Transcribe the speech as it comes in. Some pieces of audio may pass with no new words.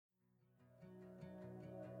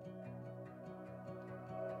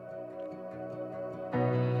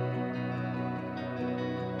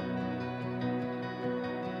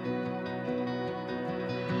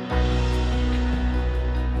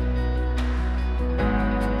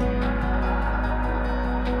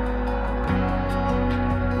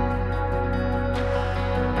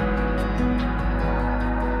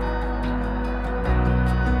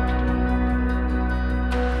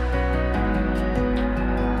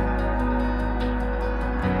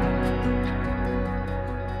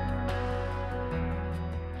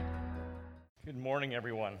morning,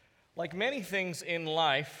 everyone. Like many things in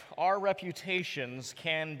life, our reputations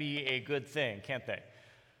can be a good thing, can't they?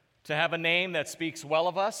 To have a name that speaks well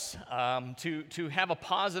of us, to have a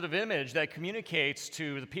positive image that communicates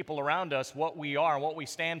to the people around us what we are and what we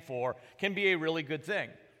stand for can be a really good thing.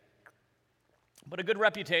 But a good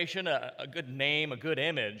reputation, a good name, a good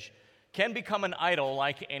image can become an idol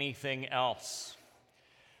like anything else.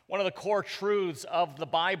 One of the core truths of the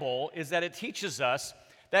Bible is that it teaches us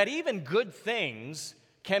that even good things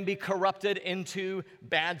can be corrupted into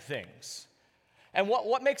bad things. And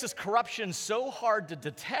what makes this corruption so hard to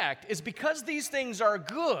detect is because these things are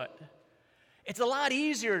good. It's a lot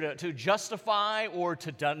easier to justify or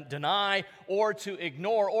to deny or to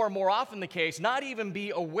ignore, or more often the case, not even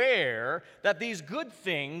be aware that these good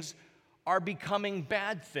things are becoming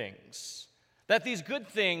bad things. That these good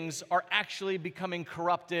things are actually becoming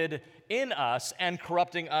corrupted in us and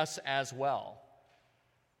corrupting us as well.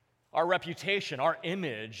 Our reputation, our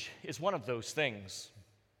image is one of those things.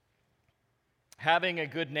 Having a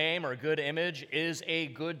good name or a good image is a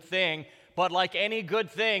good thing, but like any good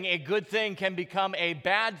thing, a good thing can become a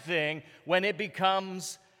bad thing when it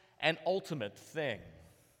becomes an ultimate thing.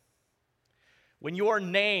 When your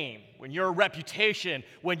name, when your reputation,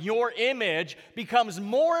 when your image becomes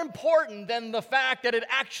more important than the fact that it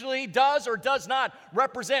actually does or does not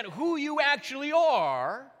represent who you actually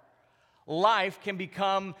are, life can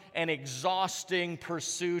become an exhausting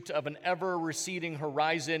pursuit of an ever-receding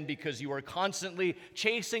horizon because you are constantly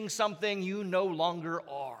chasing something you no longer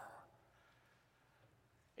are.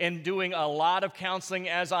 In doing a lot of counseling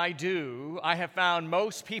as I do, I have found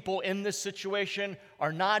most people in this situation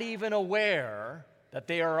are not even aware that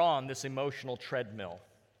they are on this emotional treadmill.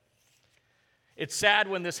 It's sad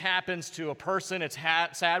when this happens to a person. It's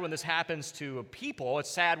sad when this happens to people. It's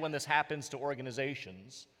sad when this happens to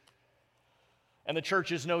organizations. And the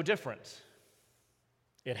church is no different.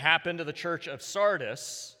 It happened to the church of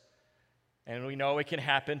Sardis, and we know it can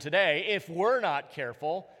happen today. If we're not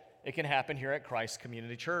careful, it can happen here at Christ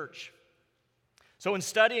Community Church. So in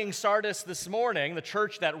studying Sardis this morning, the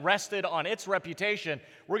church that rested on its reputation,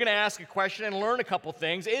 we're going to ask a question and learn a couple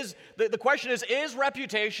things. The question is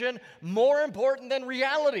reputation more important than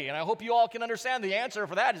reality? And I hope you all can understand the answer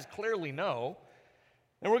for that is clearly no.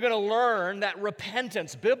 And we're going to learn that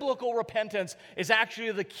repentance, biblical repentance, is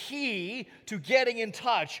actually the key to getting in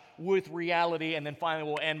touch with reality. And then finally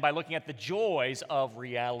we'll end by looking at the joys of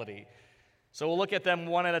reality. So we'll look at them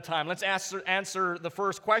one at a time. Let's answer the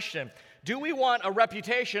first question. Do we want a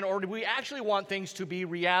reputation, or do we actually want things to be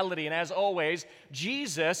reality? And as always,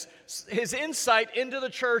 Jesus, his insight into the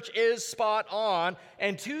church is spot on.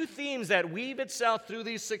 And two themes that weave itself through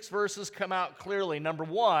these 6 verses come out clearly. Number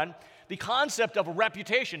one, the concept of a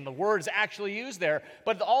reputation. The word is actually used there,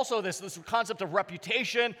 but also this concept of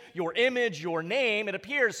reputation, your image, your name, it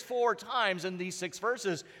appears 4 times in these 6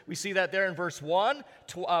 verses. We see that there in verse 1,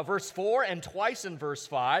 verse 4, and twice in verse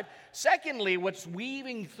 5. Secondly, what's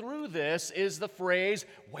weaving through this is the phrase,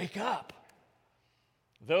 wake up.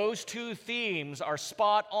 Those 2 themes are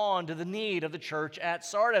spot on to the need of the church at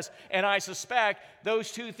Sardis, and I suspect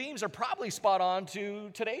those 2 themes are probably spot on to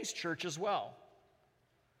today's church as well.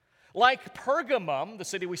 Like Pergamum, the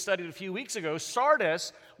city we studied a few weeks ago,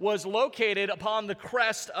 Sardis was located upon the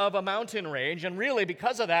crest of a mountain range, and really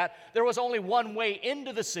because of that, there was only one way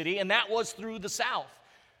into the city, and that was through the south.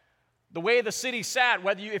 The way the city sat,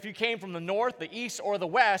 if you came from the north, the east, or the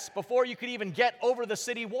west, before you could even get over the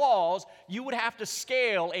city walls, you would have to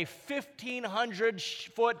scale a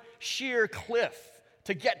 1,500-foot sheer cliff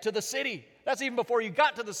to get to the city. That's even before you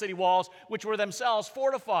got to the city walls, which were themselves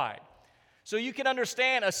fortified. So you can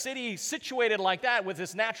understand a city situated like that with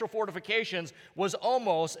its natural fortifications was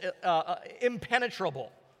almost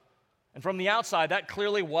impenetrable. And from the outside, that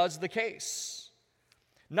clearly was the case.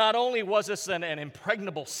 Not only was this an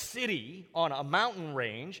impregnable city on a mountain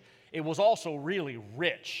range, it was also really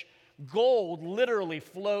rich. Gold literally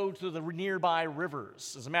flowed through the nearby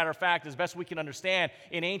rivers. As a matter of fact, as best we can understand,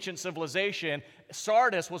 in ancient civilization,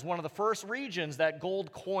 Sardis was one of the first regions that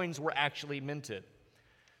gold coins were actually minted.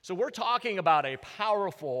 So we're talking about a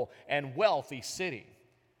powerful and wealthy city.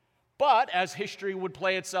 But as history would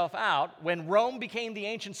play itself out, when Rome became the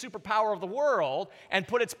ancient superpower of the world and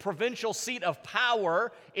put its provincial seat of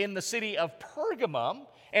power in the city of Pergamum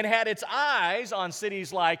and had its eyes on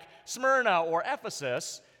cities like Smyrna or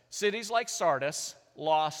Ephesus, cities like Sardis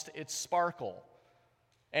lost its sparkle.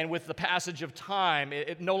 And with the passage of time,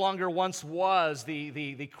 it no longer once was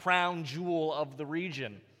the crown jewel of the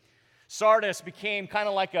region. Sardis became kind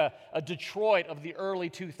of like a Detroit of the early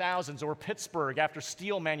 2000s, or Pittsburgh after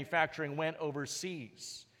steel manufacturing went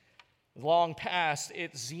overseas. long past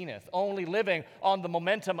its zenith, only living on the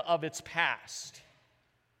momentum of its past.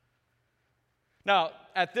 Now,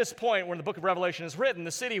 at this point when the book of Revelation is written,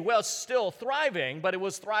 the city was still thriving, but it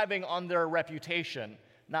was thriving on their reputation,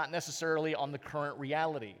 not necessarily on the current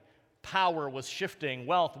reality. Power was shifting,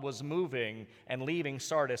 wealth was moving, and leaving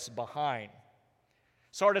Sardis behind.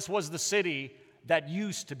 Sardis was the city that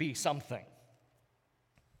used to be something.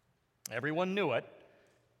 Everyone knew it,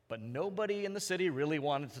 but nobody in the city really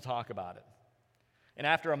wanted to talk about it. And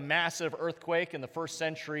after a massive earthquake in the 1st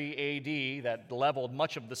century AD that leveled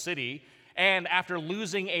much of the city, and after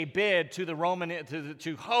losing a bid to the Roman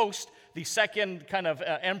to host the second kind of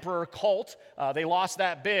emperor cult, they lost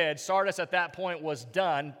that bid. Sardis at that point was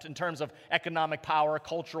done in terms of economic power,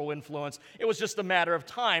 cultural influence. It was just a matter of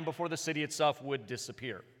time before the city itself would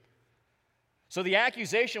disappear. So the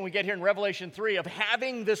accusation we get here in Revelation 3 of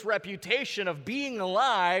having this reputation of being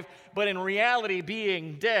alive, but in reality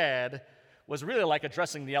being dead, was really like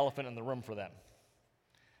addressing the elephant in the room for them.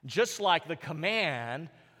 Just like the command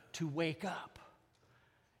to wake up.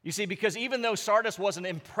 You see, because even though Sardis was an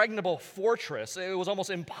impregnable fortress, it was almost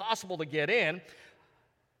impossible to get in,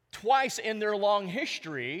 twice in their long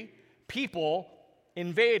history, people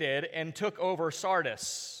invaded and took over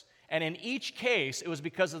Sardis. And in each case, it was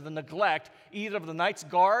because of the neglect either of the night's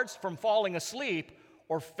guards from falling asleep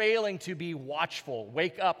or failing to be watchful.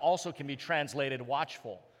 Wake up also can be translated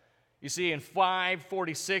watchful. You see, in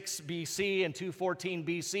 546 BC and 214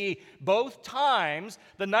 BC, both times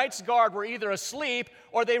the Knights Guard were either asleep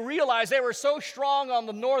or they realized they were so strong on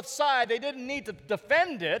the north side they didn't need to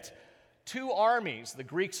defend it. Two armies, the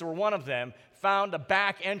Greeks were one of them, found a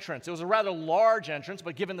back entrance. It was a rather large entrance,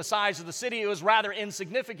 but given the size of the city, it was rather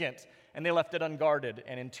insignificant, and they left it unguarded.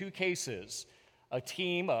 And in two cases,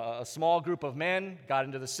 a small group of men got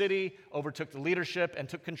into the city, overtook the leadership, and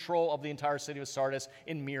took control of the entire city of Sardis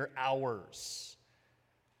in mere hours.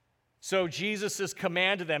 So Jesus'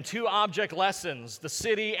 command to them, two object lessons the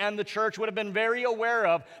city and the church would have been very aware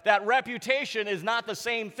of, that reputation is not the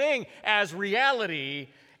same thing as reality,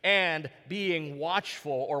 and being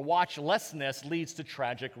watchful or watchlessness leads to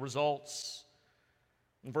tragic results.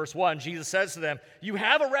 In verse 1, Jesus says to them, "You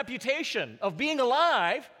have a reputation of being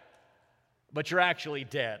alive, but you're actually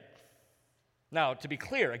dead." Now, to be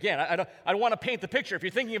clear, again, I don't want to paint the picture. If you're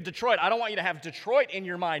thinking of Detroit, I don't want you to have Detroit in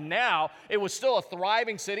your mind now. It was still a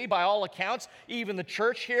thriving city by all accounts. Even the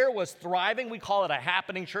church here was thriving. We call it a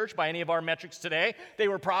happening church by any of our metrics today. They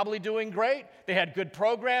were probably doing great. They had good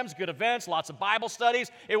programs, good events, lots of Bible studies.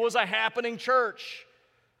 It was a happening church.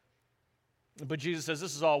 But Jesus says,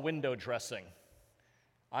 this is all window dressing.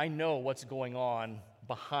 I know what's going on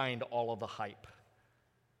behind all of the hype.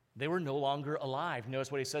 They were no longer alive.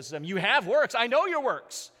 Notice what he says to them. You have works. I know your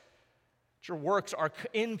works. But your works are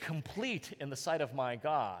incomplete in the sight of my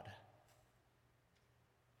God.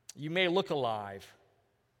 You may look alive,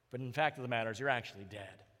 but in fact of the matter is you're actually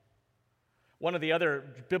dead. One of the other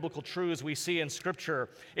biblical truths we see in Scripture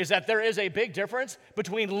is that there is a big difference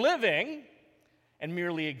between living and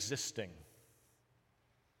merely existing.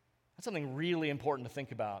 That's something really important to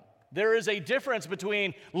think about. There is a difference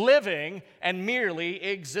between living and merely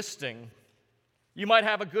existing. You might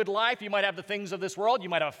have a good life. You might have the things of this world. You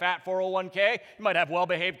might have a fat 401k. You might have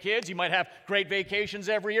well-behaved kids. You might have great vacations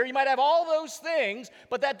every year. You might have all those things,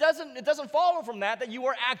 but it doesn't follow from that you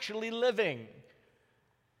are actually living.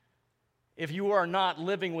 If you are not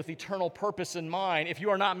living with eternal purpose in mind, if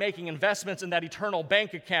you are not making investments in that eternal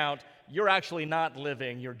bank account, you're actually not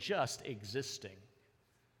living. You're just existing.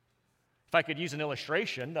 If I could use an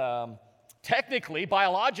illustration, technically,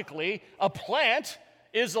 biologically, a plant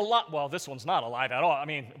is alive. Well, this one's not alive at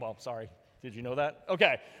all. Sorry. Did you know that?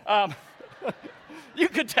 Okay. You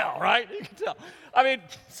could tell, right? You could tell.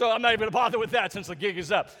 So I'm not even going to bother with that since the gig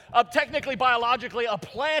is up. Technically, biologically, a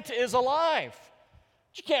plant is alive.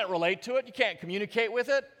 But you can't relate to it. You can't communicate with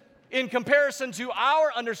it. In comparison to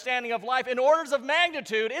our understanding of life, in orders of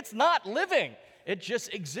magnitude, it's not living. It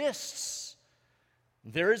just exists.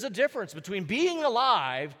 There is a difference between being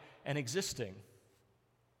alive and existing.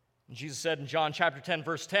 And Jesus said in John chapter 10,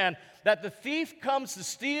 verse 10, that the thief comes to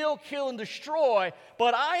steal, kill, and destroy,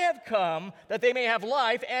 but I have come that they may have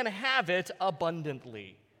life and have it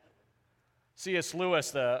abundantly. C.S. Lewis,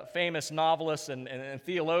 the famous novelist and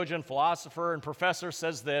theologian, philosopher, and professor,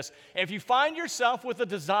 says this: if you find yourself with a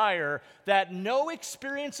desire that no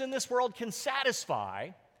experience in this world can satisfy,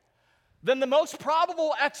 then the most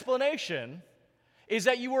probable explanation is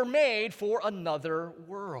that you were made for another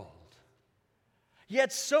world.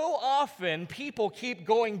 Yet so often people keep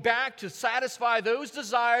going back to satisfy those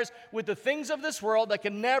desires with the things of this world that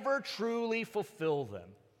can never truly fulfill them.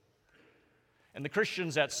 And the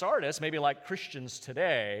Christians at Sardis, maybe like Christians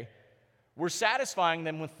today, were satisfying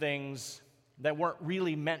them with things that weren't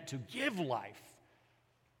really meant to give life.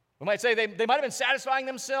 We might say they might have been satisfying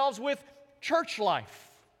themselves with church life,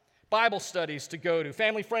 Bible studies to go to,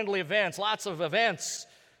 family-friendly events, lots of events,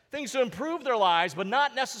 things to improve their lives, but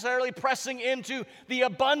not necessarily pressing into the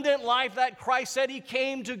abundant life that Christ said he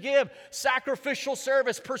came to give, sacrificial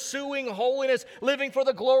service, pursuing holiness, living for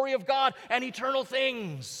the glory of God and eternal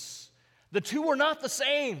things. The two are not the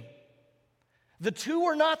same. The two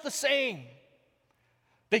are not the same.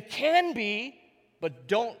 They can be, but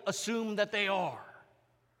don't assume that they are.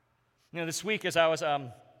 This week as I was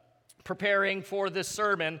preparing for this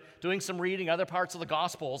sermon, doing some reading, other parts of the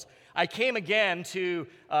Gospels, I came again to,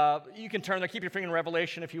 you can turn there, keep your finger in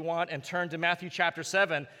Revelation if you want, and turn to Matthew chapter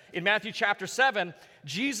 7. In Matthew chapter 7,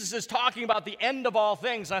 Jesus is talking about the end of all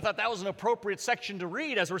things, and I thought that was an appropriate section to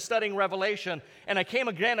read as we're studying Revelation. And I came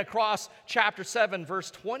again across chapter 7, verse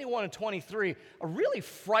 21 and 23, a really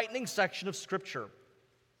frightening section of Scripture.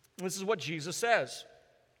 And this is what Jesus says.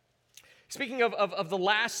 Speaking of the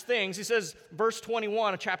last things, he says, verse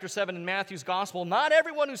 21 of chapter 7 in Matthew's Gospel, "Not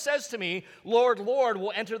everyone who says to me, 'Lord, Lord,'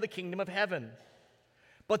 will enter the kingdom of heaven,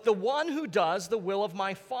 but the one who does the will of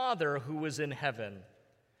my Father who is in heaven.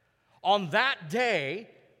 On that day,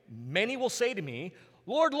 many will say to me,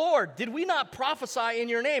 'Lord, Lord, did we not prophesy in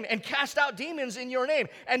your name and cast out demons in your name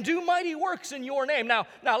and do mighty works in your name?'" Now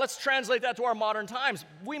let's translate that to our modern times.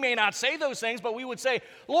 We may not say those things, but we would say,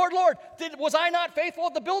 "Lord, Lord, was I not faithful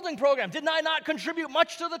at the building program? Didn't I not contribute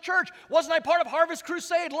much to the church? Wasn't I part of Harvest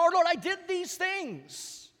Crusade? Lord, Lord, I did these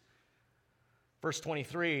things." Verse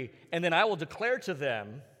 23, "And then I will declare to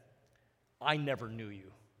them, 'I never knew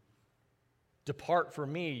you. Depart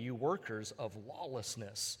from me, you workers of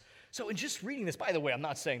lawlessness.'" So in just reading this, by the way, I'm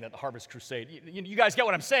not saying that the Harvest Crusade, you guys get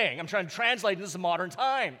what I'm saying. I'm trying to translate this to modern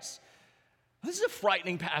times. This is a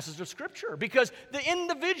frightening passage of Scripture because the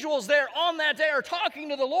individuals there on that day are talking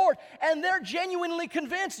to the Lord, and they're genuinely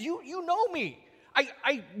convinced, you know me.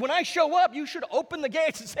 When I show up, you should open the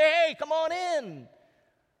gates and say, "Hey, come on in."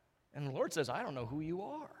 And the Lord says, "I don't know who you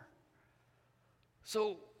are."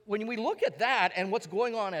 So when we look at that and what's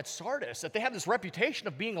going on at Sardis, that they have this reputation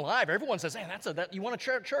of being alive, everyone says, "Hey, you want a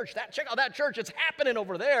church? Check out that church. It's happening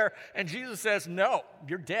over there." And Jesus says, "No,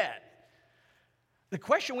 you're dead." The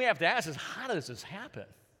question we have to ask is, how does this happen?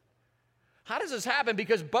 How does this happen?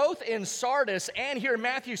 Because both in Sardis and here in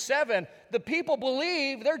Matthew 7, the people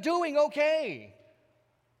believe they're doing okay.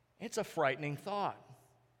 It's a frightening thought.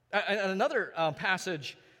 And another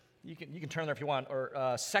passage, you can turn there if you want,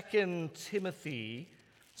 or 2 Timothy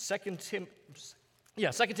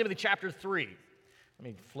chapter 3. Let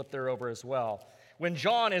me flip there over as well. When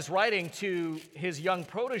John is writing to his young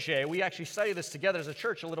protege, we actually studied this together as a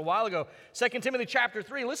church a little while ago. 2 Timothy chapter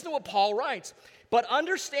 3, listen to what Paul writes. "But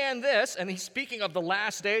understand this," and he's speaking of the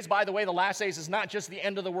last days. By the way, the last days is not just the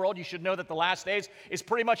end of the world. You should know that the last days is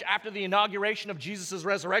pretty much after the inauguration of Jesus'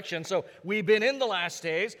 resurrection. So we've been in the last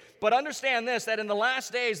days. "But understand this, that in the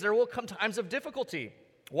last days there will come times of difficulty."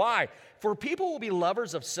 Why? "For people will be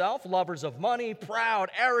lovers of self, lovers of money, proud,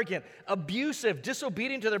 arrogant, abusive,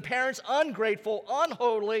 disobedient to their parents, ungrateful,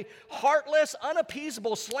 unholy, heartless,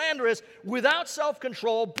 unappeasable, slanderous, without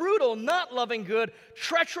self-control, brutal, not loving good,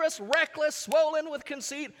 treacherous, reckless, swollen with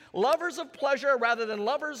conceit, lovers of pleasure rather than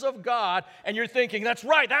lovers of God." And you're thinking, that's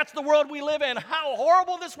right, that's the world we live in. How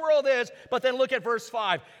horrible this world is. But then look at verse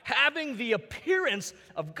 5. "Having the appearance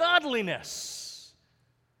of godliness."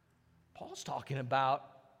 Paul's talking about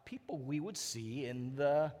people we would see in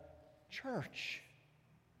the church.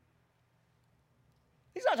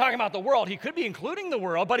 He's not talking about the world. He could be including the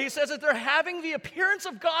world, but he says that they're having the appearance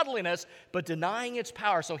of godliness, but denying its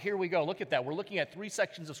power. So here we go. Look at that. We're looking at 3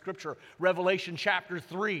 sections of Scripture. Revelation chapter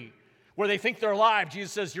 3, where they think they're alive.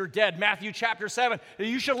 Jesus says, "You're dead." Matthew chapter 7,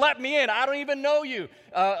 "You should let me in. I don't even know you."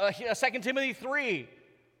 2 Timothy 3,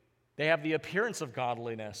 they have the appearance of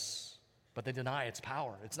godliness, but they deny its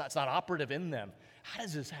power. It's not operative in them. How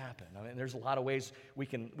does this happen? I mean, there's a lot of ways we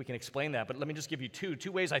can explain that, but let me just give you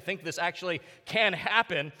two ways I think this actually can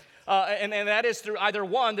happen, and that is through either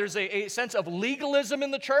one, there's a sense of legalism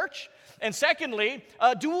in the church, and secondly,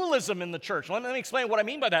 dualism in the church. Let me explain what I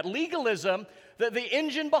mean by that. Legalism, the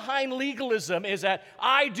engine behind legalism is that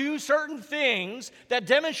I do certain things that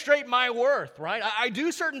demonstrate my worth, right? I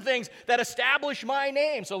do certain things that establish my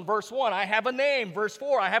name. So verse 1, I have a name. Verse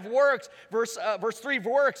 4, I have works. Verse 3,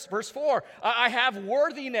 works. Verse 4, I have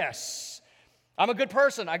worthiness. I'm a good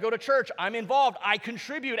person. I go to church. I'm involved. I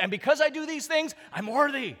contribute. And because I do these things, I'm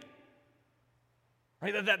worthy.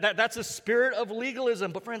 Right? That's a spirit of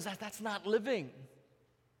legalism. But friends, that's not living.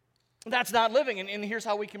 That's not living. And here's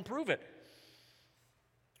how we can prove it.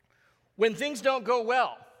 when things don't go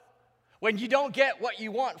well, when you don't get what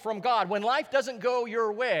you want from God, when life doesn't go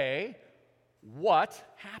your way, what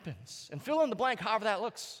happens? And fill in the blank however that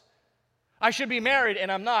looks. I should be married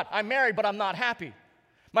and I'm not. I'm married but I'm not happy.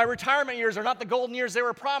 My retirement years are not the golden years they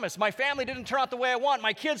were promised. My family didn't turn out the way I want.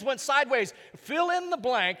 My kids went sideways. Fill in the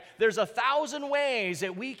blank. There's 1,000 ways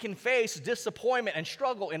that we can face disappointment and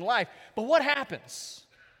struggle in life. But what happens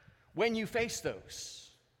when you face those?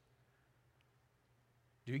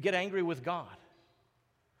 Do you get angry with God?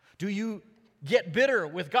 Do you get bitter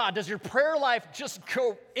with God? Does your prayer life just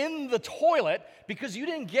go in the toilet because you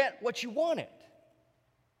didn't get what you wanted?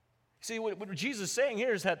 See, what Jesus is saying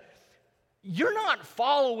here is that you're not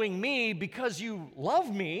following me because you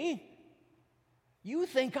love me. You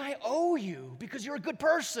think I owe you because you're a good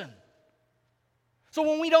person. So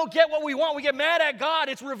when we don't get what we want, we get mad at God.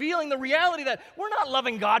 It's revealing the reality that we're not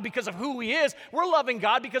loving God because of who He is. We're loving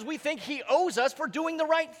God because we think He owes us for doing the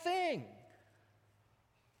right thing.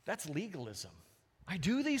 That's legalism. I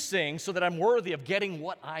do these things so that I'm worthy of getting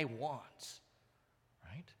what I want,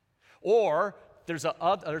 right? Or there's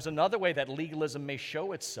another way that legalism may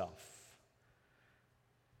show itself.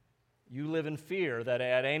 You live in fear that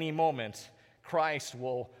at any moment Christ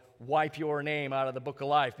will wipe your name out of the book of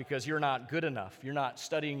life because you're not good enough. You're not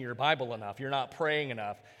studying your Bible enough. You're not praying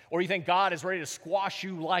enough. Or you think God is ready to squash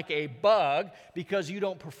you like a bug because you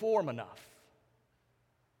don't perform enough.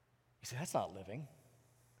 You say, that's not living.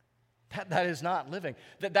 That is not living.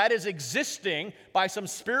 That is existing by some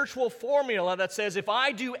spiritual formula that says if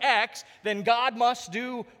I do X, then God must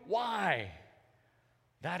do Y.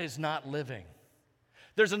 That is not living.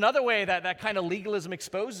 There's another way that kind of legalism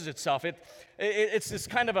exposes itself. It's this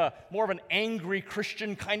kind of more of an angry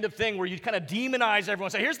Christian kind of thing where you kind of demonize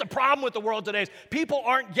everyone. Say, here's the problem with the world today is people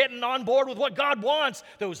aren't getting on board with what God wants.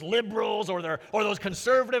 Those liberals or those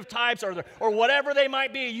conservative types or whatever they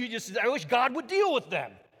might be. I wish God would deal with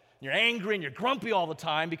them. You're angry and you're grumpy all the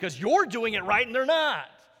time because you're doing it right and they're not.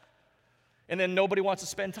 And then nobody wants to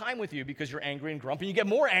spend time with you because you're angry and grumpy. You get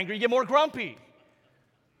more angry, you get more grumpy.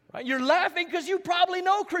 Right? You're laughing because you probably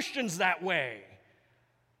know Christians that way.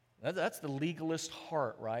 That's the legalist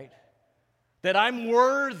heart, right? That I'm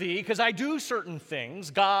worthy because I do certain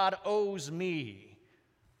things. God owes me.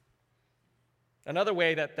 Another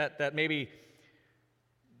way that maybe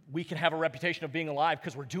we can have a reputation of being alive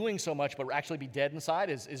because we're doing so much, but we're actually be dead inside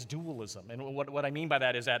is dualism. And what I mean by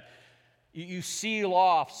that is that you seal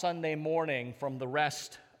off Sunday morning from the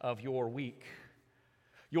rest of your week.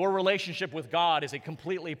 Your relationship with God is a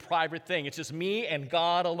completely private thing. It's just me and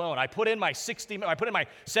God alone. I put in my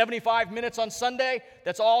 75 minutes on Sunday.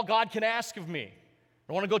 That's all God can ask of me. I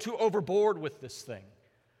don't want to go too overboard with this thing.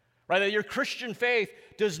 Right? That your Christian faith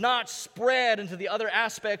does not spread into the other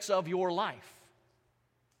aspects of your life.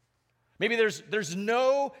 Maybe there's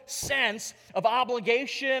no sense of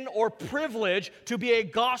obligation or privilege to be a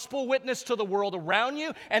gospel witness to the world around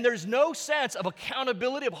you, and there's no sense of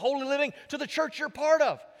accountability, of holy living to the church you're part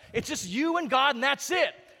of. It's just you and God, and that's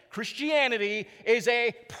it. Christianity is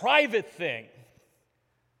a private thing.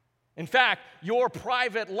 In fact, your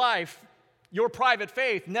private life, your private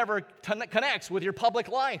faith never connects with your public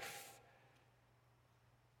life.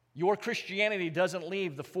 Your Christianity doesn't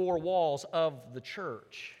leave the four walls of the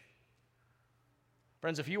church.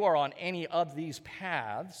 Friends, if you are on any of these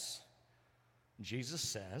paths, Jesus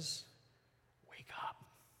says, wake up.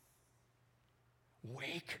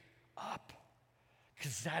 Wake up.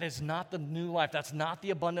 Because that is not the new life. That's not the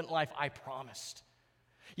abundant life I promised.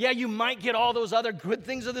 Yeah, you might get all those other good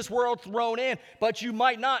things of this world thrown in, but you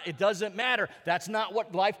might not. It doesn't matter. That's not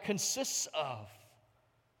what life consists of.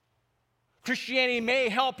 Christianity may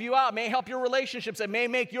help you out, may help your relationships, it may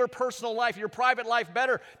make your personal life, your private life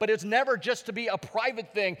better, but it's never just to be a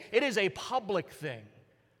private thing. It is a public thing.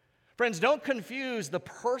 Friends, don't confuse the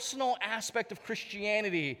personal aspect of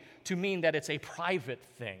Christianity to mean that it's a private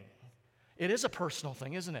thing. It is a personal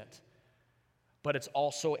thing, isn't it? But it's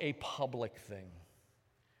also a public thing.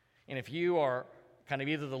 And if you are kind of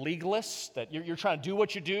either the legalist, that you're trying to do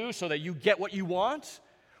what you do so that you get what you want,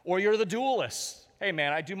 or you're the dualist. Hey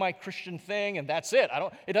man, I do my Christian thing and that's it.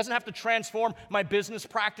 It doesn't have to transform my business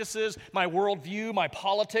practices, my worldview, my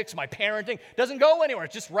politics, my parenting. It doesn't go anywhere.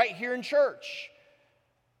 It's just right here in church.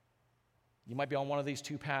 You might be on one of these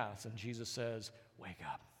two paths, and Jesus says, wake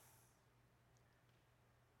up.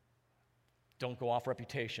 Don't go off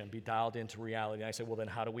reputation. Be dialed into reality. And I say, well, then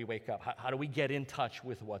how do we wake up? How do we get in touch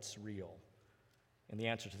with what's real? And the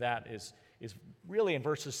answer to that is really in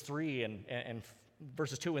verses 3 and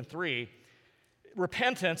verses 2 and 3.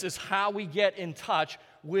 Repentance is how we get in touch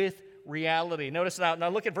with reality. Notice now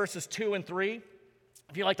look at verses 2 and 3.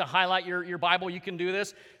 If you like to highlight your Bible, you can do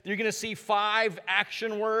this. You're going to see 5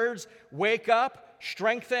 action words: wake up,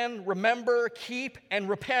 strengthen, remember, keep, and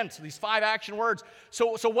repent. These 5 action words.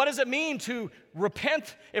 So what does it mean to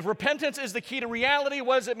repent? If repentance is the key to reality,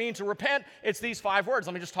 what does it mean to repent? It's these 5 words.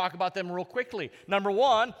 Let me just talk about them real quickly. Number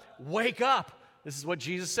 1, wake up. This is what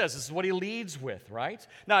Jesus says. This is what he leads with, right?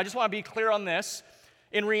 Now, I just want to be clear on this.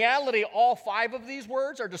 In reality, all 5 of these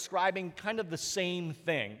words are describing kind of the same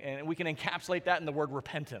thing, and we can encapsulate that in the word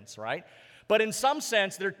repentance, right? But in some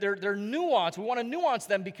sense, they're nuanced. We want to nuance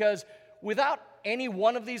them because without any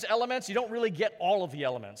one of these elements, you don't really get all of the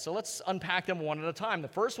elements. So let's unpack them one at a time. The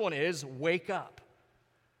first one is wake up.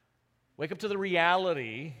 Wake up to the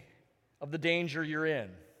reality of the danger you're in.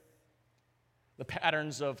 The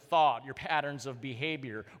patterns of thought, your patterns of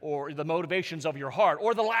behavior, or the motivations of your heart,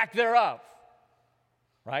 or the lack thereof.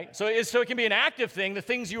 Right? So it can be an active thing, the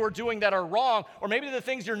things you are doing that are wrong, or maybe the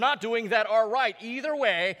things you're not doing that are right. Either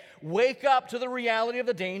way, wake up to the reality of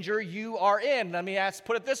the danger you are in. Let me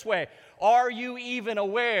put it this way. Are you even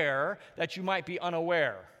aware that you might be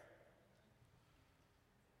unaware?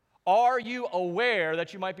 Are you aware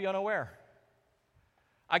that you might be unaware?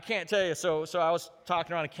 I can't tell you. So I was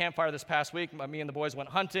talking around a campfire this past week. Me and the boys went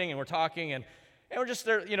hunting, and we're talking, and we're just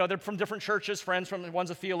there, they're from different churches, friends one's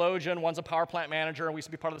a theologian, one's a power plant manager, and we used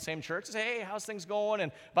to be part of the same church. They say, hey, how's things going?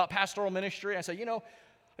 And about pastoral ministry. I said,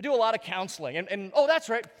 I do a lot of counseling. And oh, that's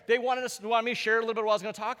right. They wanted me to share a little bit of what I was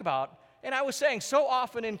going to talk about. And I was saying, so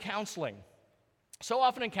often in counseling,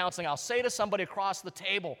 I'll say to somebody across the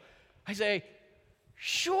table, I say,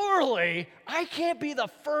 surely I can't be the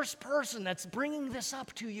first person that's bringing this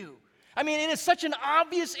up to you. I mean, it is such an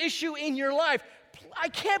obvious issue in your life. I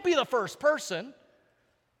can't be the first person.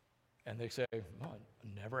 And they say, oh,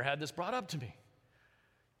 I never had this brought up to me.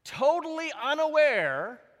 Totally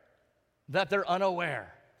unaware that they're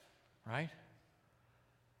unaware, right?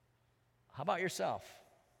 How about yourself?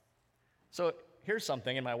 So here's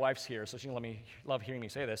something, and my wife's here, so she'll love hearing me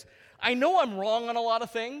say this. I know I'm wrong on a lot of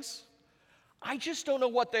things. I just don't know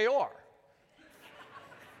what they are.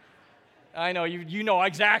 I know, you know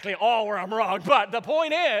exactly all where I'm wrong, but the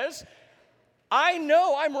point is, I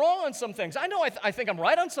know I'm wrong on some things. I know I think I'm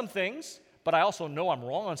right on some things, but I also know I'm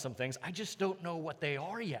wrong on some things. I just don't know what they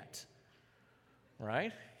are yet,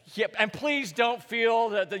 right? Yep, and please don't feel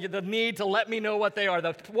the need to let me know what they are.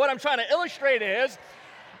 What I'm trying to illustrate is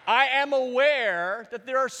I am aware that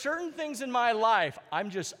there are certain things in my life I'm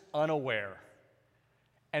just unaware.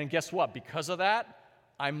 And guess what? Because of that,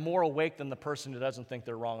 I'm more awake than the person who doesn't think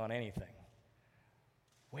they're wrong on anything.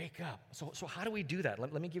 Wake up. So how do we do that?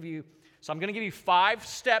 Let me give you, so I'm going to give you 5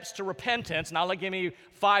 steps to repentance, and I'll give you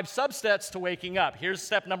 5 sub-steps to waking up. Here's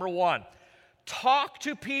step number 1. Talk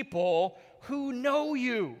to people who know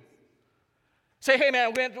you. Say, hey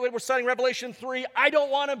man, we're studying Revelation 3. I don't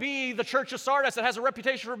want to be the church of Sardis that has a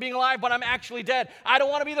reputation for being alive, but I'm actually dead. I don't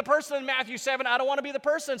want to be the person in Matthew 7. I don't want to be the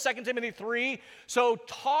person in 2 Timothy 3. So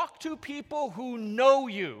talk to people who know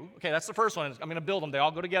you. Okay, that's the first one. I'm going to build them. They all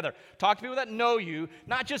go together. Talk to people that know you,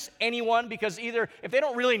 not just anyone, because either if they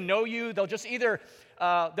don't really know you, they'll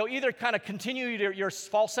either kind of continue your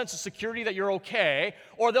false sense of security that you're okay,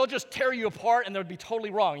 or they'll just tear you apart and they'll be totally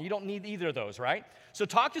wrong. You don't need either of those, right? So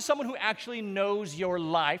talk to someone who actually knows your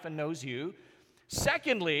life and knows you.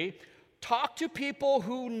 Secondly, talk to people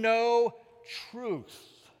who know truth.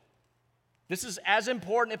 This is as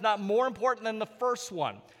important, if not more important than the first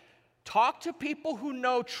one. Talk to people who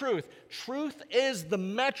know truth. Truth is the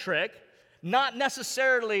metric, not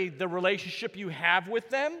necessarily the relationship you have with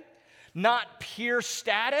them, not peer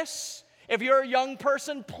status. If you're a young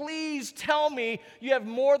person, please tell me you have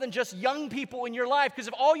more than just young people in your life, because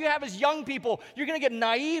if all you have is young people, you're going to get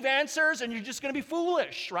naive answers and you're just going to be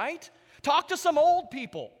foolish, right? Talk to some old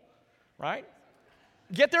people, right?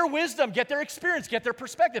 Get their wisdom, get their experience, get their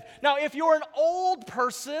perspective. Now, if you're an old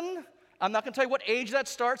person, I'm not going to tell you what age that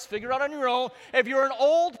starts, figure it out on your own. If you're an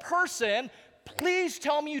old person, please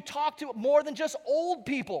tell me you talk to more than just old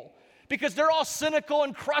people, because they're all cynical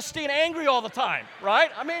and crusty and angry all the time,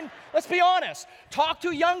 right? I mean, let's be honest. Talk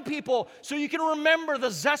to young people so you can remember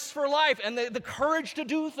the zest for life and the courage to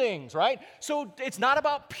do things, right? So it's not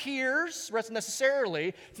about peers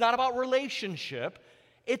necessarily. It's not about relationship.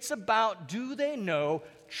 It's about, do they know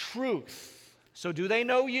truth? So do they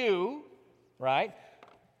know you, right?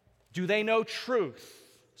 Do they know truth?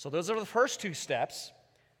 So those are the first 2 steps.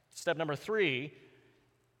 Step number 3,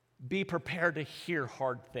 be prepared to hear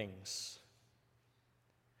hard things.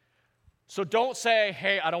 So don't say,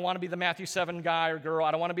 hey, I don't want to be the Matthew 7 guy or girl.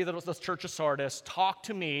 I don't want to be the Church of Sardis. Talk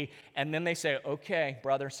to me. And then they say, okay,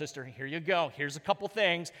 brother, sister, here you go. Here's a couple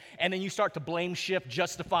things. And then you start to blame, shift,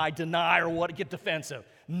 justify, deny, or get defensive.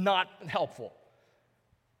 Not helpful.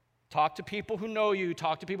 Talk to people who know you.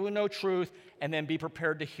 Talk to people who know truth. And then be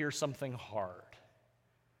prepared to hear something hard.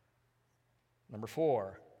 Number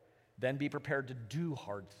 4, then be prepared to do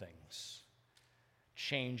hard things.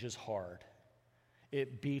 Change is hard.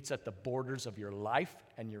 It beats at the borders of your life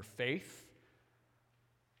and your faith.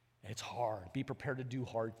 It's hard. Be prepared to do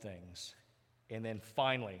hard things. And then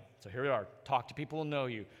finally, so here we are. Talk to people who know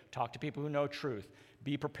you. Talk to people who know truth.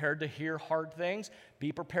 Be prepared to hear hard things.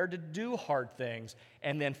 Be prepared to do hard things.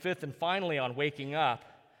 And then fifth and finally on waking up,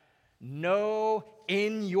 know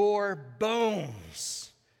in your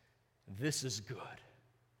bones this is good.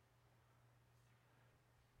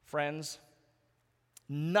 Friends,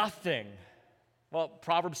 nothing. Well,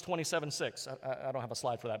 Proverbs 27:6. I don't have a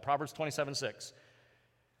slide for that. Proverbs 27:6.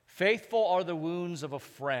 Faithful are the wounds of a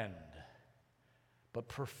friend, but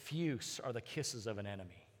profuse are the kisses of an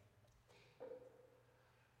enemy.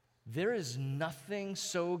 There is nothing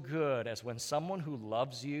so good as when someone who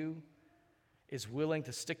loves you is willing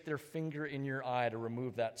to stick their finger in your eye to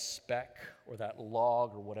remove that speck or that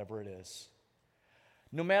log or whatever it is.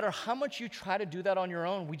 No matter how much you try to do that on your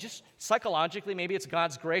own, we just, psychologically, maybe it's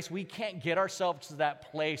God's grace, we can't get ourselves to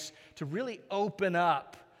that place to really open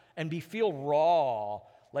up and feel raw,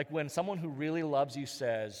 like when someone who really loves you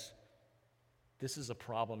says, this is a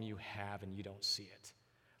problem you have and you don't see it.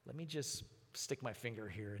 Let me just stick my finger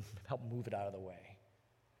here and help move it out of the way.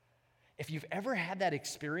 If you've ever had that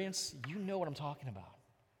experience, you know what I'm talking about,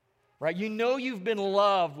 right? You know you've been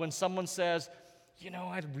loved when someone says, you know,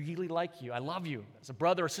 I really like you. I love you as a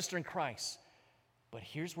brother or sister in Christ. But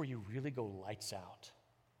here's where you really go lights out.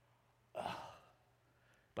 Ugh.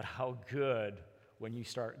 But how good when you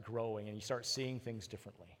start growing and you start seeing things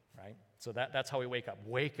differently, right? So that's how we wake up.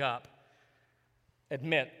 Wake up.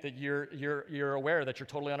 Admit that you're aware that you're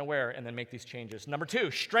totally unaware, and then make these changes. Number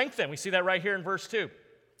 2, strengthen. We see that right here in verse 2.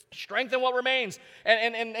 Strengthen what remains.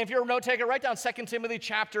 And if you're a note taker, write down 2 Timothy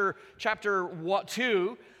chapter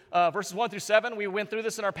 2, verses 1 through 7. We went through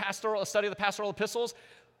this in our study of the pastoral epistles.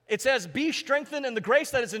 It says, be strengthened in the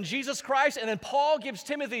grace that is in Jesus Christ. And then Paul gives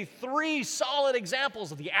Timothy 3 solid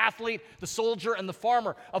examples of the athlete, the soldier, and the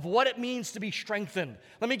farmer of what it means to be strengthened.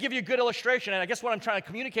 Let me give you a good illustration. And I guess what I'm trying to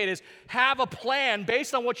communicate is have a plan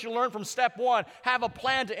based on what you learned from step 1. Have a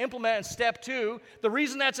plan to implement in step 2. The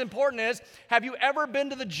reason that's important is, have you ever been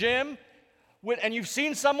to the gym and you've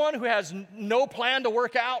seen someone who has no plan to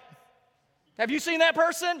work out? Have you seen that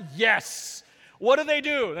person? Yes. What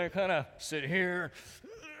do? They kind of sit here,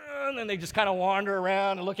 and then they just kind of wander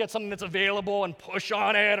around and look at something that's available and push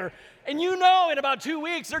on it. And you know in about 2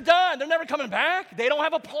 weeks, they're done. They're never coming back. They don't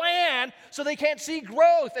have a plan, so they can't see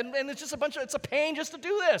growth. And it's just it's a pain just to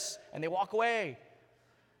do this. And they walk away.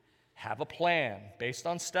 Have a plan based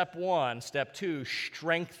on step 1. Step 2,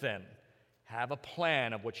 strengthen. Have a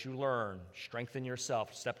plan of what you learn. Strengthen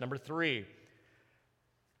yourself. Step number 3.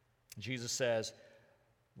 Jesus says,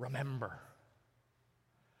 remember.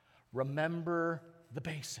 Remember the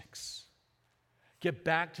basics. Get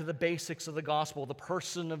back to the basics of the gospel, the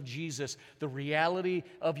person of Jesus, the reality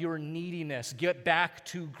of your neediness. Get back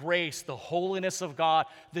to grace, the holiness of God,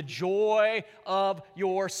 the joy of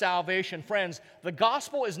your salvation. Friends, the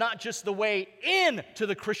gospel is not just the way into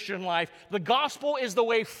the Christian life. The gospel is the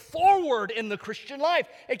way forward in the Christian life.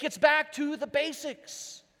 It gets back to the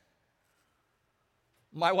basics.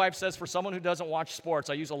 My wife says for someone who doesn't watch sports,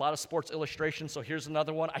 I use a lot of sports illustrations, so here's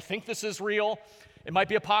another one. I think this is real. It might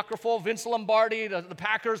be apocryphal. Vince Lombardi, the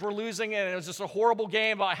Packers were losing, and it was just a horrible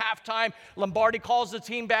game. About halftime, Lombardi calls the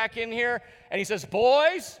team back in here, and he says,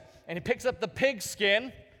 boys, and he picks up the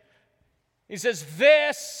pigskin. He says,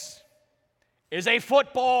 this is a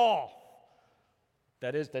football.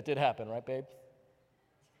 That did happen, right, babe?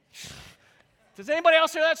 Does anybody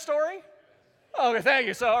else hear that story? Okay, thank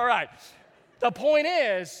you. So, all right. The point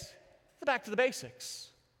is, back to the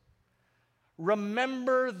basics.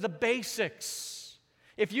 Remember the basics.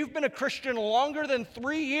 If you've been a Christian longer than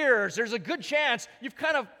 3 years, there's a good chance you've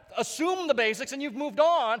kind of assumed the basics and you've moved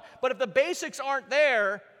on, but if the basics aren't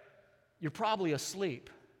there, you're probably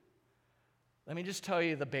asleep. Let me just tell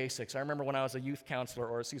you the basics. I remember when I was a counselor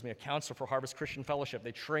for Harvest Christian Fellowship,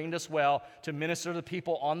 they trained us well to minister to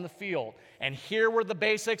people on the field, and here were the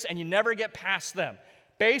basics, and you never get past them.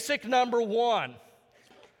 Basic number 1,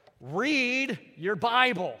 read your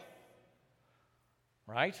Bible,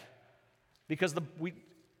 right? Because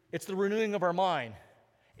it's the renewing of our mind.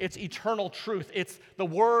 It's eternal truth. It's the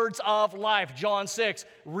words of life. John 6.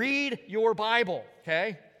 Read your Bible,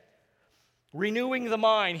 okay? Renewing the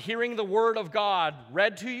mind, hearing the word of God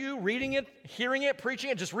read to you, reading it, hearing it, preaching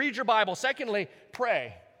it. Just read your Bible. Secondly,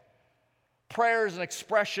 pray. Prayer is an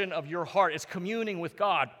expression of your heart. It's communing with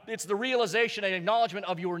God. It's the realization and acknowledgement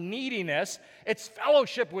of your neediness. It's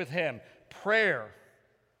fellowship with Him. Prayer.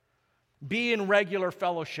 Be in regular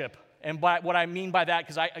fellowship. And what I mean by that,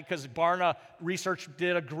 because Barna Research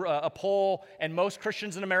did a poll, and most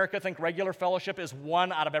Christians in America think regular fellowship is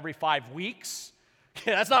 1 out of every 5 weeks.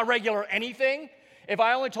 That's not regular anything. If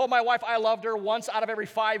I only told my wife I loved her once out of every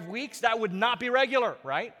 5 weeks, that would not be regular,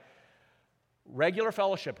 right? Regular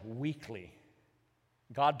fellowship, weekly.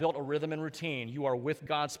 God built a rhythm and routine. You are with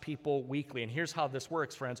God's people weekly. And here's how this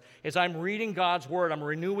works, friends. As I'm reading God's word, I'm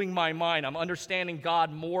renewing my mind. I'm understanding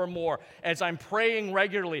God more and more. As I'm praying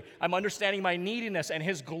regularly, I'm understanding my neediness and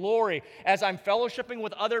His glory. As I'm fellowshipping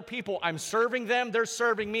with other people, I'm serving them, they're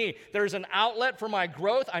serving me. There's an outlet for my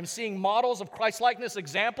growth. I'm seeing models of Christ-likeness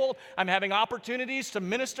example. I'm having opportunities to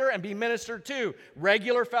minister and be ministered to.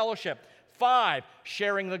 Regular fellowship. 5,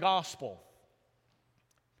 sharing the gospel.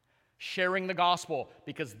 Sharing the gospel,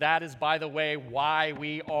 because that is, by the way, why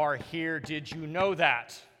we are here. Did you know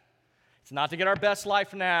that? It's not to get our best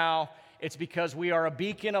life now. It's because we are a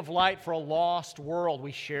beacon of light for a lost world.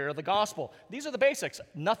 We share the gospel. These are the basics.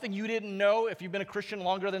 Nothing you didn't know if you've been a Christian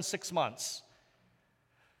longer than 6 months.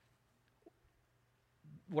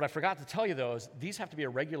 What I forgot to tell you, though, is these have to be a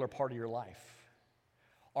regular part of your life.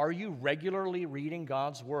 Are you regularly reading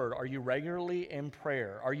God's word? Are you regularly in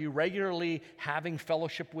prayer? Are you regularly having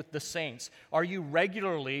fellowship with the saints? Are you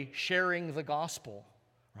regularly sharing the gospel,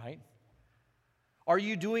 right? Are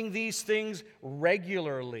you doing these things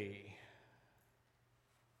regularly?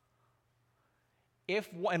 And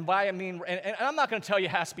I'm not going to tell you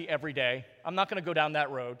it has to be every day. I'm not going to go down that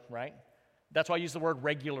road, right? That's why I use the word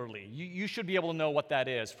regularly. You should be able to know what that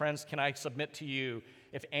is. Friends, can I submit to you,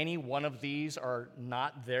 if any one of these are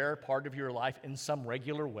not there, part of your life in some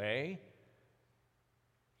regular way,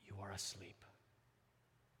 you are asleep.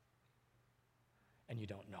 And you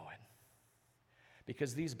don't know it.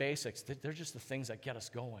 Because these basics, they're just the things that get us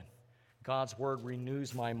going. God's word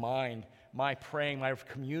renews my mind. My praying, my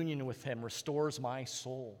communion with Him restores my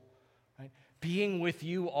soul. Right? Being with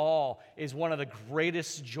you all is one of the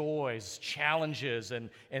greatest joys, challenges, and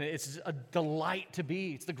it's a delight to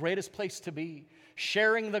be. It's the greatest place to be.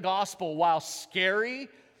 Sharing the gospel, while scary,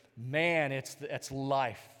 man, it's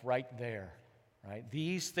life right there. Right?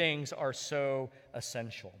 These things are so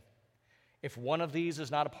essential. If one of these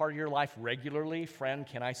is not a part of your life regularly, friend,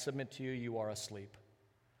 can I submit to you, you are asleep,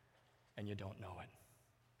 and you don't know it.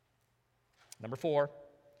 Number 4,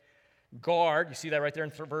 guard. You see that right there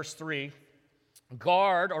in verse 3.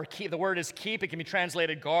 Guard, or keep, the word is keep. It can be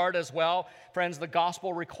translated guard as well. Friends, the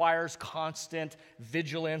gospel requires constant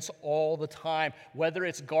vigilance all the time. Whether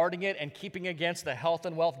it's guarding it and keeping against the health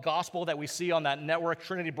and wealth gospel that we see on that network,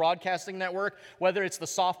 Trinity Broadcasting Network, whether it's the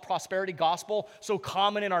soft prosperity gospel so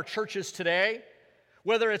common in our churches today,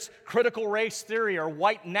 whether it's critical race theory or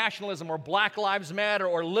white nationalism or Black Lives Matter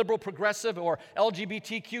or liberal progressive or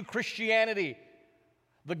LGBTQ Christianity.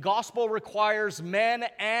 The gospel requires men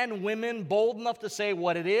and women bold enough to say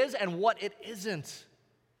what it is and what it isn't.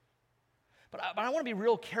 But I want to be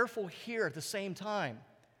real careful here at the same time.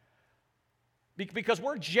 Because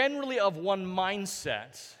we're generally of one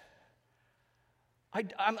mindset.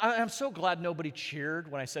 I'm so glad nobody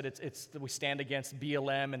cheered when I said we stand against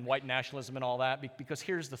BLM and white nationalism and all that, because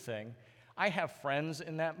here's the thing. I have friends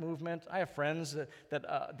in that movement. I have friends that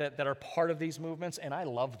are part of these movements, and I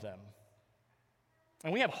love them.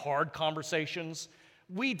 And we have hard conversations.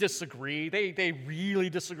 We disagree. They really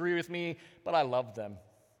disagree with me, but I love them.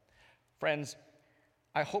 Friends,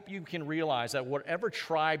 I hope you can realize that whatever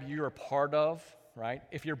tribe you're a part of, right,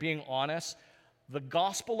 if you're being honest, the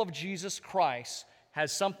gospel of Jesus Christ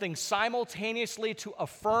has something simultaneously to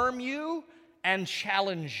affirm you and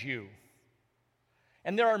challenge you.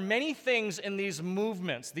 And there are many things in these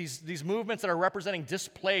movements, these movements that are representing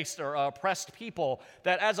displaced or oppressed people,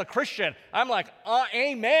 that as a Christian, I'm like,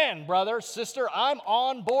 amen, brother, sister, I'm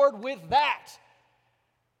on board with that.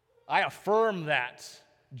 I affirm that.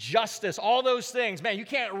 Justice, all those things. Man, you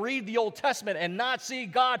can't read the Old Testament and not see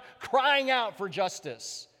God crying out for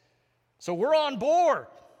justice. So we're on board.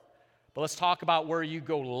 But let's talk about where you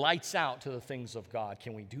go lights out to the things of God.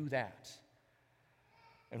 Can we do that?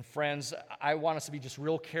 And friends, I want us to be just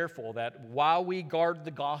real careful that while we guard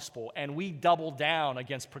the gospel and we double down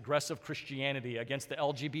against progressive Christianity, against the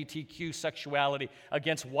LGBTQ sexuality,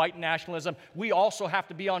 against white nationalism, we also have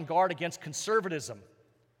to be on guard against conservatism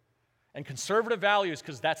and conservative values,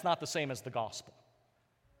 because that's not the same as the gospel.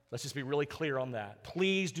 Let's just be really clear on that.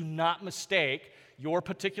 Please do not mistake your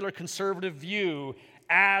particular conservative view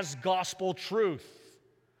as gospel truth.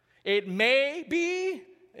 It may be,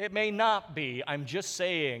 it may not be. I'm just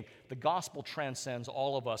saying the gospel transcends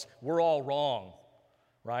all of us. We're all wrong,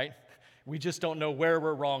 right? We just don't know where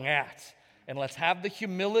we're wrong at. And let's have the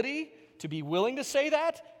humility to be willing to say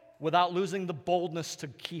that without losing the boldness to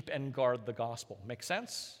keep and guard the gospel. Make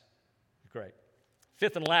sense? Great.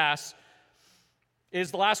 Fifth and last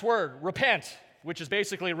is the last word, repent, which is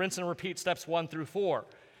basically rinse and repeat steps 1 through 4.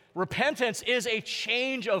 Repentance is a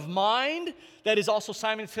change of mind that is also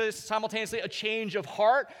simultaneously a change of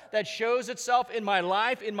heart that shows itself in my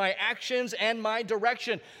life, in my actions, and my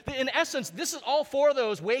direction. In essence, this is all 4 of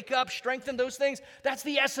those: wake up, strengthen, those things. That's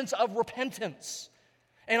the essence of repentance.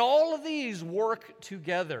 And all of these work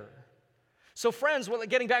together. So friends,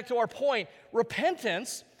 getting back to our point,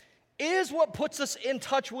 repentance is what puts us in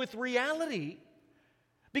touch with reality,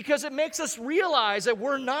 because it makes us realize that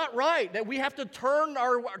we're not right, that we have to turn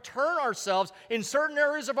ourselves in certain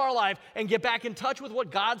areas of our life and get back in touch with what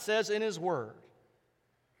God says in His Word.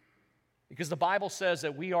 Because the Bible says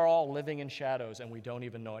that we are all living in shadows and we don't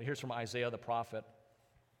even know it. Here's from Isaiah the prophet.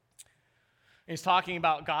 He's talking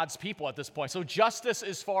about God's people at this point. So justice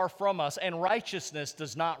is far from us and righteousness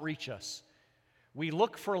does not reach us. We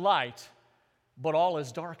look for light, but all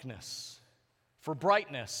is darkness. For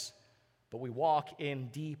brightness, but we walk in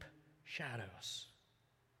deep shadows.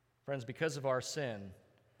 Friends, because of our sin,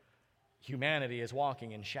 humanity is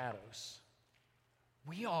walking in shadows.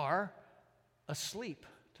 We are asleep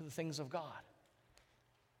to the things of God.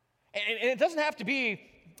 And it doesn't have to be,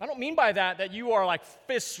 I don't mean by that you are like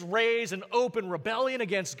fists raised and open rebellion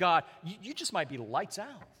against God. You just might be lights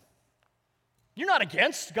out. You're not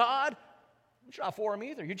against God. You're not for Him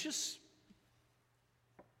either. You're just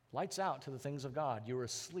lights out to the things of God. You're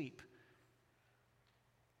asleep.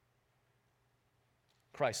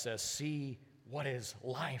 Christ says, see what is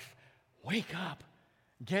life. Wake up.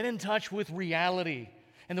 Get in touch with reality.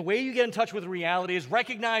 And the way you get in touch with reality is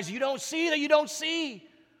recognize you don't see that you don't see.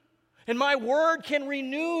 And my word can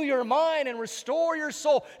renew your mind and restore your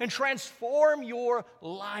soul and transform your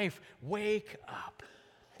life. Wake up.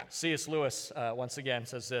 C.S. Lewis, once again,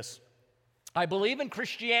 says this: I believe in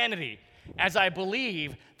Christianity as I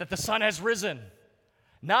believe that the sun has risen,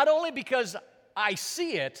 not only because I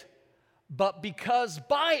see it, but because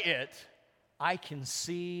by it, I can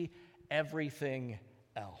see everything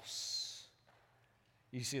else.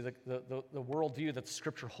 You see, the worldview that the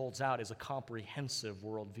Scripture holds out is a comprehensive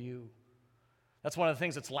worldview. That's one of the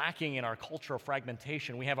things that's lacking in our culture of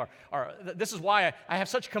fragmentation. We have this is why I have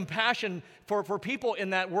such compassion for people in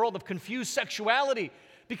that world of confused sexuality,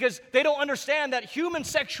 because they don't understand that human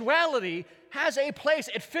sexuality has a place.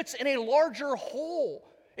 It fits in a larger whole.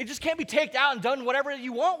 It just can't be taken out and done whatever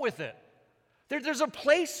you want with it. There's a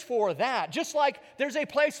place for that, just like there's a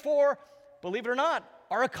place for, believe it or not,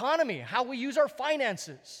 our economy, how we use our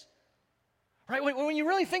finances. Right? When you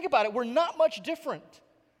really think about it, we're not much different.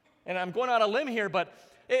 And I'm going on a limb here, but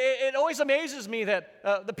it always amazes me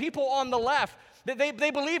that the people on the left,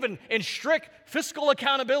 they believe in strict fiscal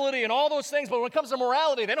accountability and all those things, but when it comes to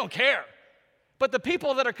morality, they don't care. But the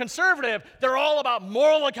people that are conservative, they're all about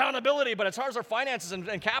moral accountability, but as far as our finances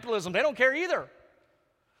and capitalism, they don't care either.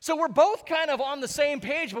 So we're both kind of on the same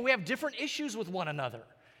page, but we have different issues with one another.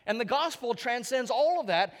 And the gospel transcends all of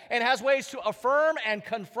that and has ways to affirm and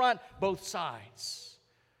confront both sides.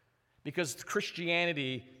 Because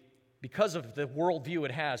Christianity, because of the worldview it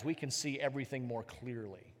has, we can see everything more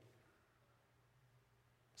clearly.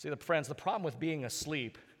 See, friends, the problem with being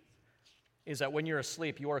asleep is that when you're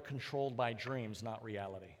asleep, you are controlled by dreams, not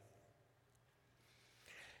reality.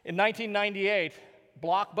 In 1998,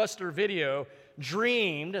 Blockbuster Video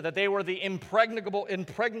dreamed that they were the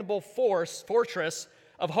impregnable fortress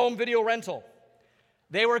of home video rental.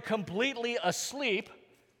 They were completely asleep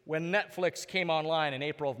when Netflix came online in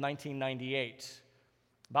April of 1998.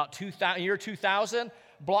 About year 2000,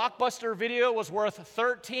 Blockbuster Video was worth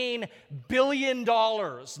 $13 billion.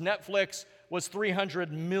 Netflix was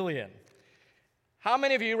 $300 million. How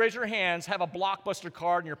many of you, raise your hands, have a Blockbuster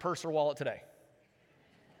card in your purse or wallet today?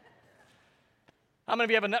 How many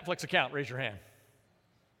of you have a Netflix account? Raise your hand.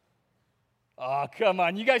 Oh, come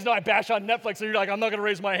on. You guys know I bash on Netflix, and you're like, I'm not going to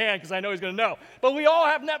raise my hand because I know he's going to know. But we all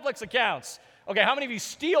have Netflix accounts. Okay, how many of you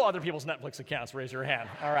steal other people's Netflix accounts? Raise your hand.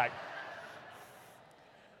 All right.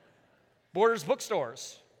 Borders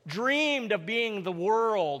Bookstores dreamed of being the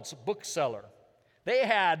world's bookseller. They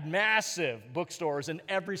had massive bookstores in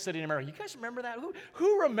every city in America. You guys remember that?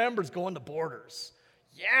 Who remembers going to Borders?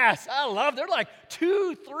 Yes, I love. They're like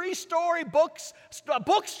 2-3-story books. A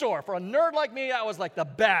bookstore for a nerd like me. That was like the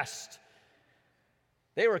best.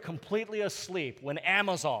 They were completely asleep when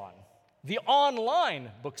Amazon, the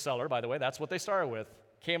online bookseller, by the way, that's what they started with,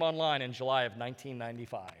 came online in July of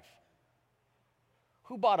 1995.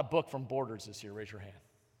 Who bought a book from Borders this year? Raise your hand.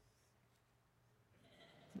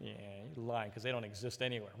 Yeah, you're lying because they don't exist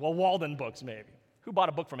anywhere. Well, Walden Books maybe. Who bought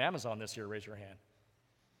a book from Amazon this year? Raise your hand.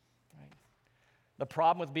 Right. The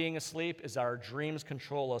problem with being asleep is our dreams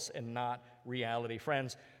control us and not reality.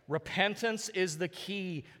 Friends, repentance is the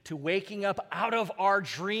key to waking up out of our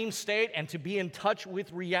dream state and to be in touch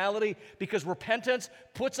with reality, because repentance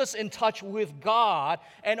puts us in touch with God,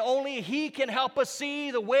 and only He can help us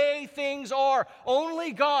see the way things are.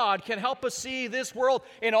 Only God can help us see this world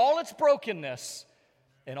in all its brokenness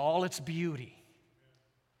and all its beauty.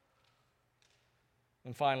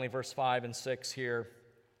 And finally, verse 5 and 6 here.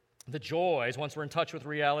 The joys, once we're in touch with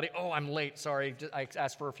reality. Oh, I'm late. Sorry, I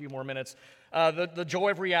asked for a few more minutes. The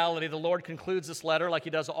joy of reality, the Lord concludes this letter, like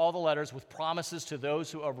He does all the letters, with promises to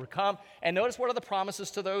those who overcome. And notice, what are the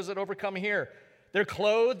promises to those that overcome here? They're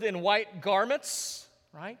clothed in white garments,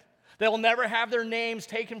 right? They'll never have their names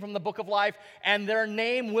taken from the book of life, and their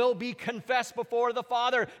name will be confessed before the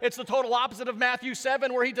Father. It's the total opposite of Matthew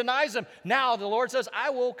 7, where He denies them. Now the Lord says,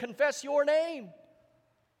 I will confess your name.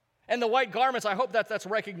 And the white garments, I hope that's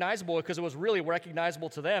recognizable, because it was really recognizable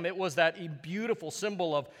to them. It was that beautiful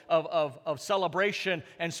symbol of celebration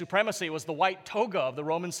and supremacy. It was the white toga of the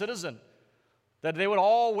Roman citizen that they would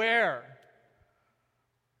all wear.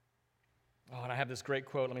 Oh, and I have this great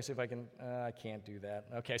quote. Let me see if I can. I can't do that.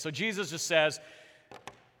 Okay, so Jesus just says,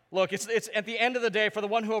 look, it's at the end of the day, for the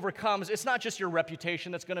one who overcomes, it's not just your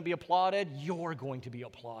reputation that's going to be applauded. You're going to be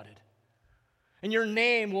applauded. And your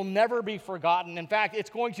name will never be forgotten. In fact, it's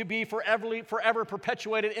going to be forever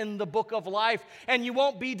perpetuated in the book of life. And you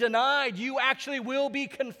won't be denied. You actually will be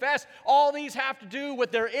confessed. All these have to do with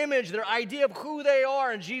their image, their idea of who they are.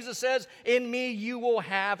 And Jesus says, in me you will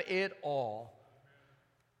have it all.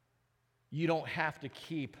 You don't have to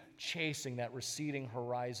keep chasing that receding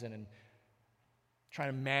horizon and trying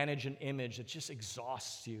to manage an image that just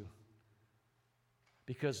exhausts you.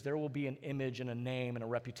 Because there will be an image and a name and a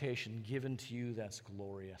reputation given to you that's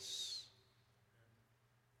glorious.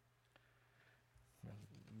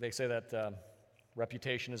 They say that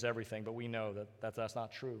reputation is everything, but we know that that's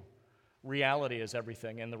not true. Reality is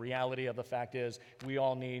everything, and the reality of the fact is we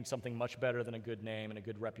all need something much better than a good name and a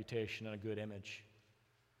good reputation and a good image.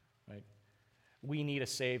 Right? We need a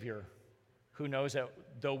Savior who knows that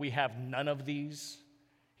though we have none of these,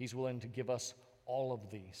 He's willing to give us all of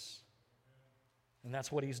these. And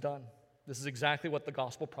that's what He's done. This is exactly what the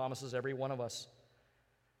gospel promises every one of us.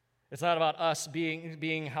 It's not about us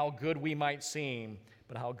being how good we might seem,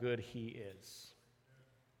 but how good He is.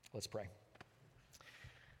 Let's pray.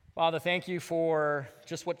 Father, thank You for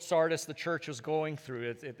just what Sardis, the church, was going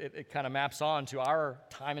through. It kind of maps on to our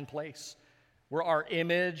time and place, where our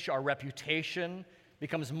image, our reputation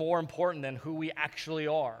becomes more important than who we actually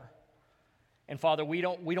are. And Father, we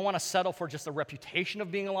don't want to settle for just the reputation of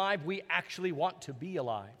being alive. We actually want to be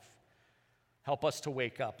alive. Help us to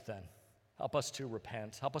wake up then. Help us to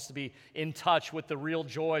repent. Help us to be in touch with the real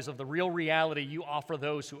joys of the real reality You offer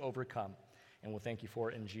those who overcome. And we'll thank You for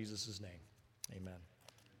it in Jesus' name. Amen.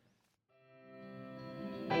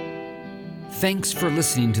 Thanks for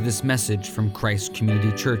listening to this message from Christ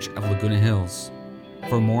Community Church of Laguna Hills.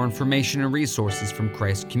 For more information and resources from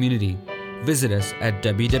Christ Community, visit us at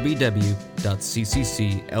www.ccclh.org.